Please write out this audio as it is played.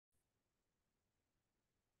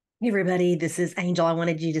Hey everybody, this is Angel. I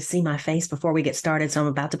wanted you to see my face before we get started. So I'm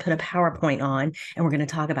about to put a PowerPoint on and we're going to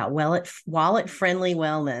talk about wallet friendly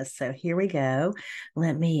wellness. So here we go.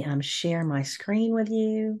 Let me share my screen with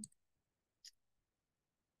you.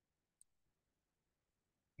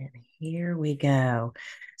 And here we go.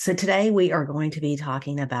 So today we are going to be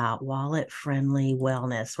talking about wallet-friendly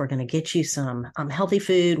wellness. We're going to get you some healthy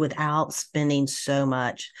food without spending so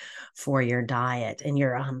much for your diet and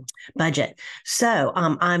your budget. So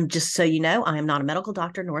I'm just so you know, I am not a medical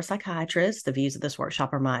doctor nor a psychiatrist. The views of this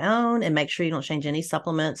workshop are my own, and make sure you don't change any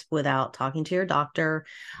supplements without talking to your doctor.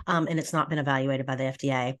 And it's not been evaluated by the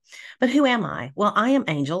FDA. But who am I? Well, I am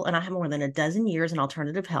Angel, and I have more than a dozen years in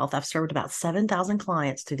alternative health. I've served about 7,000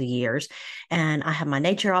 clients through the years, and I have my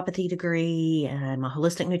naturopathy degree and my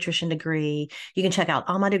holistic nutrition degree. You can check out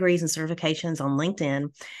all my degrees and certifications on LinkedIn,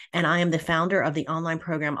 and I am the founder of the online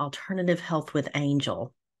program Alternative Health with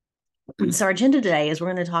Angel. So our agenda today is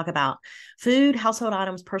we're going to talk about food, household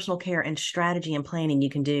items, personal care, and strategy and planning you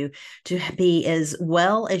can do to be as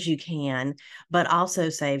well as you can, but also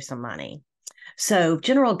save some money. So,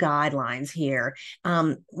 general guidelines here.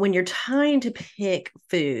 When you're trying to pick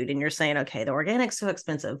food and you're saying, okay, the organic's so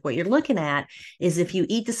expensive, what you're looking at is if you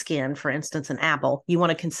eat the skin, for instance, an apple, you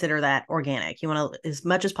want to consider that organic. You want to, as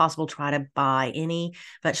much as possible, try to buy any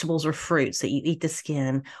vegetables or fruits that you eat the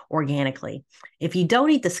skin organically. If you don't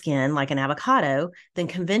eat the skin, like an avocado, then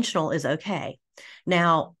conventional is okay.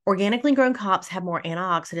 Now, organically grown crops have more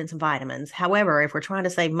antioxidants and vitamins. However, if we're trying to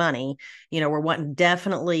save money, we're wanting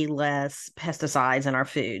definitely less pesticides in our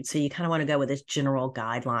food. So you kind of want to go with this general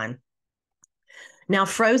guideline. Now,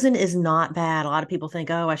 frozen is not bad. A lot of people think,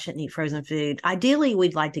 oh, I shouldn't eat frozen food. Ideally,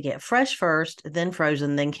 we'd like to get fresh first, then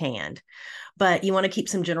frozen, then canned. But you want to keep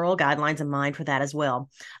some general guidelines in mind for that as well.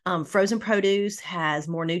 Frozen produce has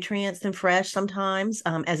more nutrients than fresh sometimes,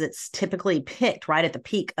 as it's typically picked right at the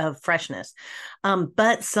peak of freshness.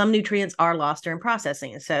 But some nutrients are lost during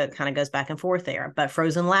processing. So it kind of goes back and forth there. But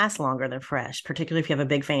frozen lasts longer than fresh, particularly if you have a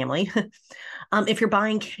big family. If you're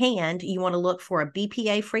buying canned, you want to look for a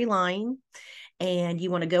BPA free line, and you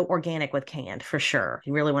want to go organic with canned for sure.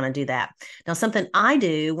 You really want to do that. Now, something I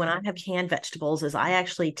do when I have canned vegetables is I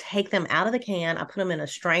actually take them out of the can, I put them in a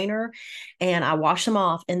strainer, and I wash them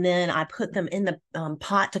off, and then I put them in the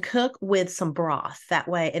pot to cook with some broth. That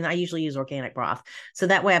way, and I usually use organic broth. So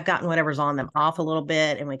that way I've gotten whatever's on them off a little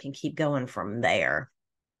bit, and we can keep going from there.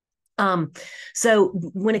 So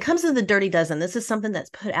when it comes to the Dirty Dozen, this is something that's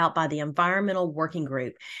put out by the Environmental Working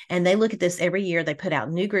Group. And they look at this every year. They put out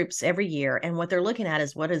new groups every year. And what they're looking at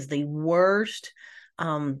is what is the worst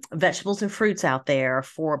vegetables and fruits out there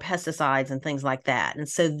for pesticides and things like that. And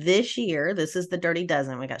so this year, this is the Dirty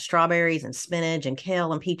Dozen. We got strawberries and spinach and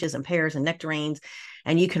kale and peaches and pears and nectarines.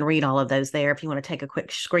 And you can read all of those there if you want to take a quick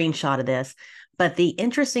screenshot of this. But the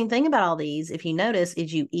interesting thing about all these, if you notice,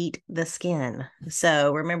 is you eat the skin.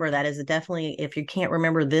 So remember, that is definitely, if you can't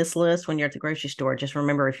remember this list when you're at the grocery store, just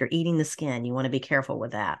remember if you're eating the skin, you want to be careful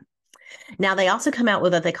with that. Now, they also come out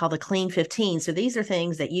with what they call the Clean 15. So these are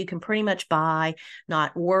things that you can pretty much buy,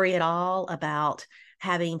 not worry at all about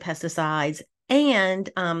having pesticides. And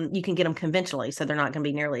you can get them conventionally, so they're not going to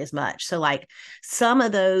be nearly as much. So like some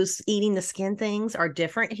of those eating the skin things are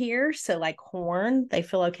different here. So like corn, they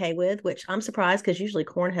feel okay with, which I'm surprised because usually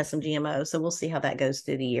corn has some GMO. So we'll see how that goes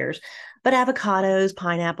through the years. But avocados,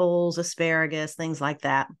 pineapples, asparagus, things like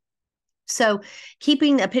that. So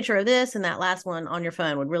keeping a picture of this and that last one on your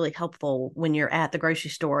phone would really helpful when you're at the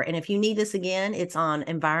grocery store. And if you need this again, it's on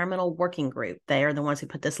Environmental Working Group. They are the ones who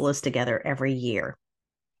put this list together every year.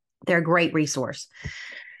 They're a great resource.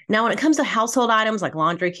 Now, when it comes to household items like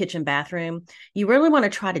laundry, kitchen, bathroom, you really want to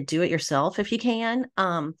try to do it yourself if you can.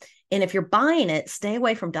 And if you're buying it, stay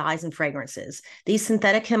away from dyes and fragrances. These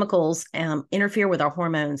synthetic chemicals interfere with our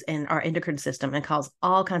hormones and our endocrine system and cause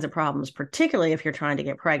all kinds of problems, particularly if you're trying to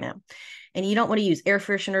get pregnant. And you don't want to use air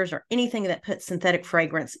fresheners or anything that puts synthetic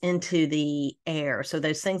fragrance into the air. So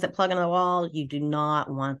those things that plug into the wall, you do not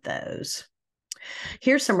want those.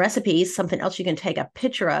 Here's some recipes, something else you can take a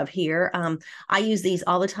picture of here. I use these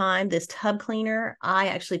all the time. This tub cleaner, I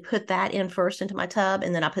actually put that in first into my tub,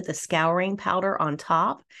 and then I put the scouring powder on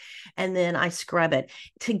top, and then I scrub it.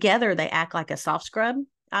 Together, they act like a soft scrub,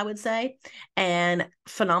 I would say, and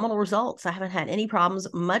phenomenal results. I haven't had any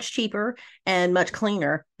problems, much cheaper and much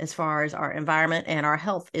cleaner as far as our environment and our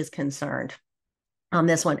health is concerned on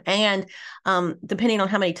this one. And depending on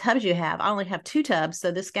how many tubs you have, I only have 2 tubs. So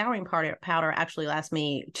this scouring powder actually lasts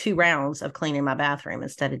me 2 rounds of cleaning my bathroom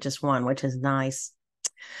instead of just one, which is nice.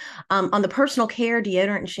 On the personal care,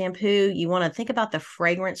 deodorant, and shampoo, you want to think about the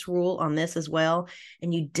fragrance rule on this as well.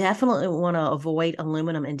 And you definitely want to avoid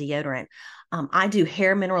aluminum in deodorant. I do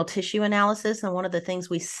hair mineral tissue analysis, and one of the things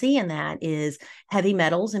we see in that is heavy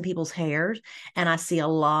metals in people's hair. And I see a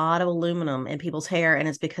lot of aluminum in people's hair, and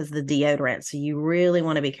it's because of the deodorant. So you really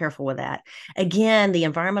want to be careful with that. Again, the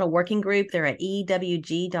Environmental Working Group, they're at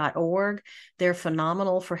ewg.org. They're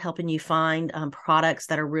phenomenal for helping you find products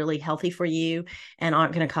that are really healthy for you and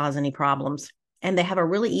aren't going to cause any problems. And they have a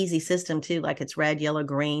really easy system too, like it's red, yellow,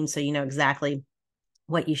 green. So you know exactly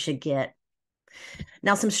what you should get.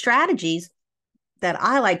 Now, some strategies that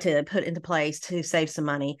I like to put into place to save some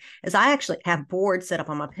money is I actually have boards set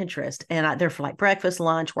up on my Pinterest, and they're for like breakfast,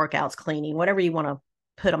 lunch, workouts, cleaning, whatever you want to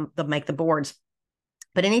put them to make the boards.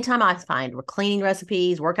 But anytime I find cleaning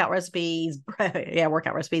recipes, workout recipes,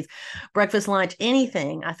 breakfast, lunch,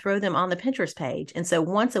 anything, I throw them on the Pinterest page. And so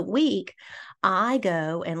once a week, I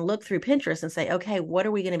go and look through Pinterest and say, okay, what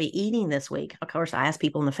are we going to be eating this week? Of course, I ask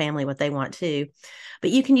people in the family what they want too.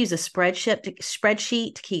 But you can use a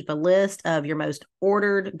spreadsheet to keep a list of your most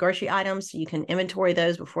ordered grocery items. You can inventory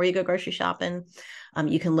those before you go grocery shopping.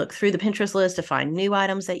 You can look through the Pinterest list to find new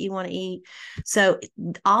items that you want to eat. So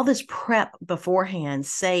all this prep beforehand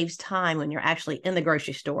saves time when you're actually in the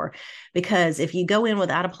grocery store, because if you go in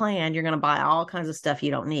without a plan, you're going to buy all kinds of stuff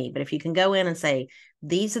you don't need. But if you can go in and say,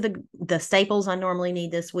 these are the staples I normally need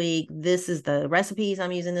this week, this is the recipes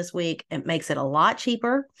I'm using this week, it makes it a lot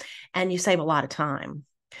cheaper and you save a lot of time.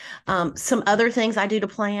 Some other things I do to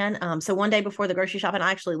plan. So one day before the grocery shopping,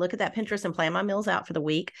 I actually look at that Pinterest and plan my meals out for the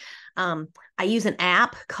week. I use an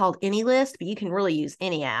app called AnyList, but you can really use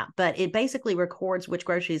any app, but it basically records which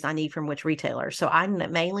groceries I need from which retailer. So I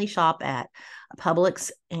mainly shop at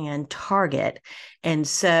Publix and Target. And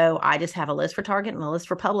so I just have a list for Target and a list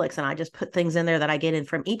for Publix, and I just put things in there that I get in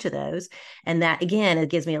from each of those. And that, again, it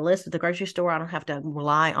gives me a list at the grocery store. I don't have to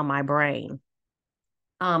rely on my brain.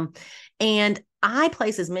 And I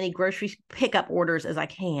place as many grocery pickup orders as I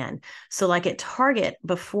can. So like at Target,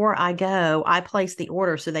 before I go, I place the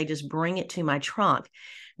order so they just bring it to my trunk.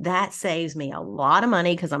 That saves me a lot of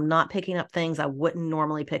money because I'm not picking up things I wouldn't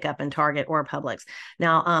normally pick up in Target or Publix.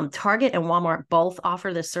 Now, Target and Walmart both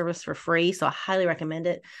offer this service for free, so I highly recommend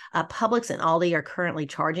it. Publix and Aldi are currently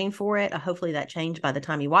charging for it. Hopefully that changed by the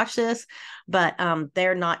time you watch this, but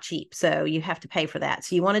they're not cheap, so you have to pay for that.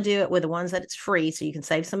 So you want to do it with the ones that it's free so you can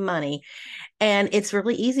save some money. And it's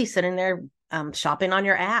really easy sitting there shopping on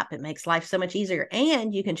your app. It makes life so much easier.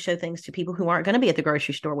 And you can show things to people who aren't going to be at the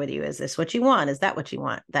grocery store with you. Is this what you want? Is that what you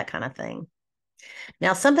want? That kind of thing.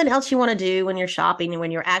 Now, something else you want to do when you're shopping and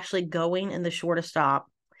when you're actually going in the store to stop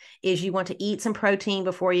is you want to eat some protein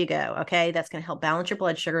before you go. Okay. That's going to help balance your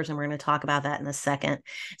blood sugars. And we're going to talk about that in a second.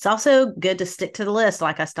 It's also good to stick to the list,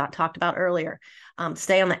 like I talked about earlier.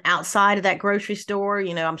 Stay on the outside of that grocery store.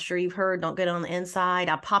 You know, I'm sure you've heard, don't get on the inside.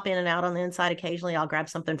 I pop in and out on the inside occasionally. I'll grab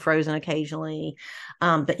something frozen occasionally.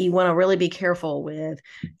 But you want to really be careful with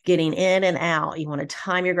getting in and out. You want to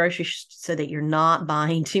time your groceries so that you're not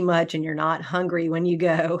buying too much and you're not hungry when you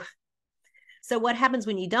go. So what happens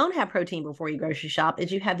when you don't have protein before you grocery shop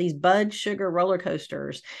is you have these blood sugar roller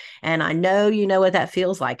coasters. And I know you know what that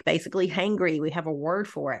feels like. Basically, hangry. We have a word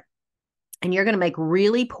for it. And you're going to make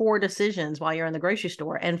really poor decisions while you're in the grocery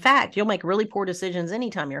store. In fact, you'll make really poor decisions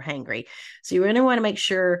anytime you're hangry. So you really want to make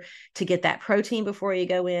sure to get that protein before you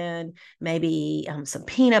go in, maybe some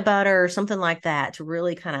peanut butter or something like that to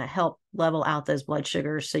really kind of help level out those blood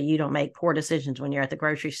sugars so you don't make poor decisions when you're at the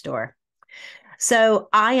grocery store. So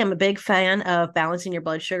I am a big fan of balancing your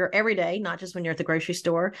blood sugar every day, not just when you're at the grocery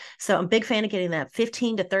store. So I'm a big fan of getting that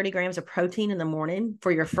 15 to 30 grams of protein in the morning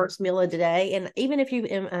for your first meal of the day. And even if you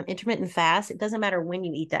intermittent fast, it doesn't matter when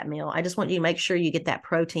you eat that meal. I just want you to make sure you get that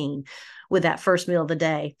protein with that first meal of the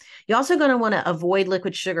day. You're also going to want to avoid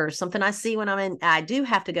liquid sugars. Something I see when I do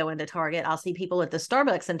have to go into Target. I'll see people at the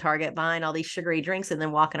Starbucks in Target buying all these sugary drinks and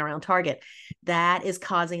then walking around Target. That is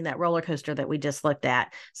causing that roller coaster that we just looked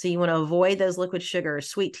at. So you want to avoid those liquid sugars,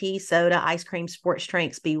 sweet tea, soda, ice cream, sports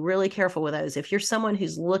drinks. Be really careful with those. If you're someone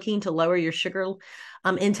who's looking to lower your sugar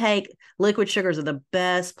intake, liquid sugars are the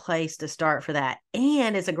best place to start for that.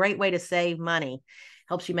 And it's a great way to save money.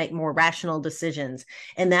 Helps you make more rational decisions.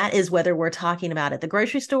 And that is whether we're talking about at the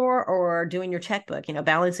grocery store or doing your checkbook,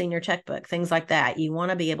 balancing your checkbook, things like that. You want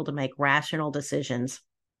to be able to make rational decisions.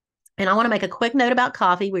 And I want to make a quick note about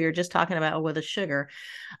coffee. We were just talking about with a sugar.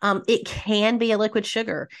 It can be a liquid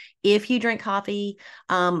sugar if you drink coffee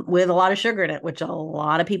with a lot of sugar in it, which a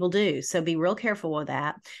lot of people do. So be real careful with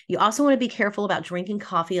that. You also want to be careful about drinking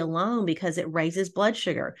coffee alone because it raises blood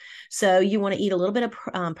sugar. So you want to eat a little bit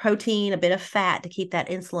of protein, a bit of fat to keep that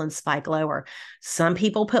insulin spike lower. Some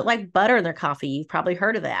people put like butter in their coffee. You've probably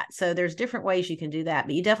heard of that. So there's different ways you can do that,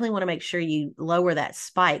 but you definitely want to make sure you lower that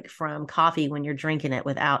spike from coffee when you're drinking it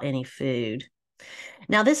without any food.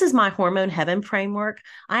 Now, this is my hormone heaven framework.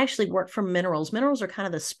 I actually work for minerals. Minerals are kind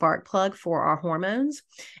of the spark plug for our hormones.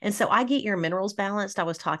 And so I get your minerals balanced. I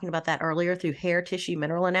was talking about that earlier through hair tissue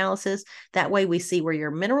mineral analysis. That way we see where your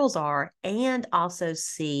minerals are and also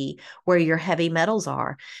see where your heavy metals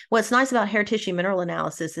are. What's nice about hair tissue mineral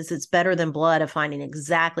analysis is it's better than blood of finding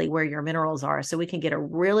exactly where your minerals are. So we can get a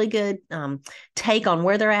really good take on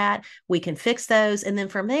where they're at. We can fix those. And then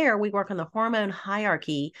from there, we work on the hormone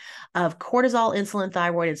hierarchy of cortisol, insulin,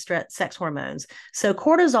 thyroid, and sex hormones. So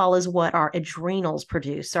cortisol is what our adrenals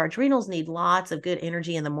produce. So our adrenals need lots of good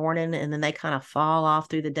energy in the morning, and then they kind of fall off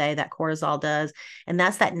through the day, that cortisol does. And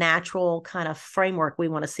that's that natural kind of framework we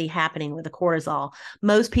want to see happening with the cortisol.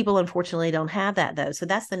 Most people, unfortunately, don't have that though. So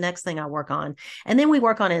that's the next thing I work on. And then we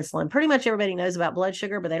work on insulin. Pretty much everybody knows about blood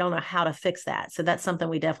sugar, but they don't know how to fix that. So that's something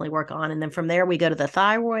we definitely work on. And then from there, we go to the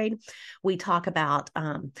thyroid. We talk about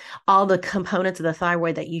all the components of the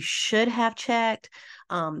thyroid that you should have checked,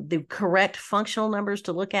 the correct functional numbers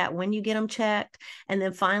to look at when you get them checked. And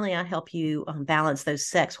then finally, I help you balance those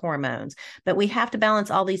sex hormones. But we have to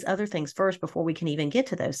balance all these other things first before we can even get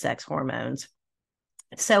to those sex hormones.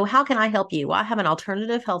 So how can I help you? Well, I have an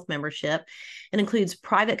alternative health membership. It includes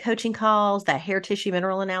private coaching calls, that hair tissue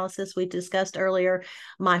mineral analysis we discussed earlier,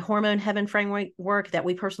 my hormone heaven framework that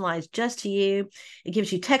we personalize just to you. It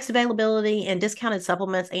gives you text availability and discounted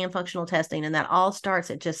supplements and functional testing. And that all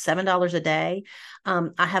starts at just $7 a day.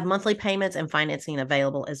 I have monthly payments and financing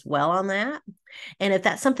available as well on that. And if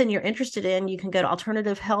that's something you're interested in, you can go to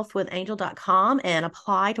alternativehealthwithangel.com and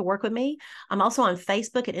apply to work with me. I'm also on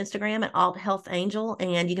Facebook and Instagram at Alt Health Angel,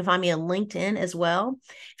 and you can find me on LinkedIn as well.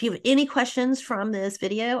 If you have any questions from this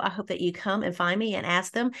video, I hope that you come and find me and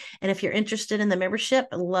ask them. And if you're interested in the membership,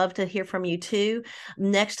 I'd love to hear from you too.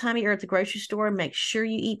 Next time you're at the grocery store, make sure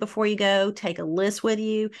you eat before you go, take a list with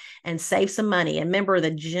you, and save some money. And remember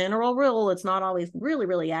the general rule, it's not always really,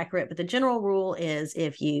 really accurate, but the general rule is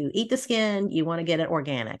if you eat the skin, you want to get it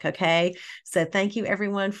organic. Okay. So thank you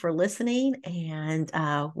everyone for listening, and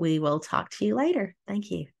we will talk to you later.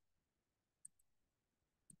 Thank you.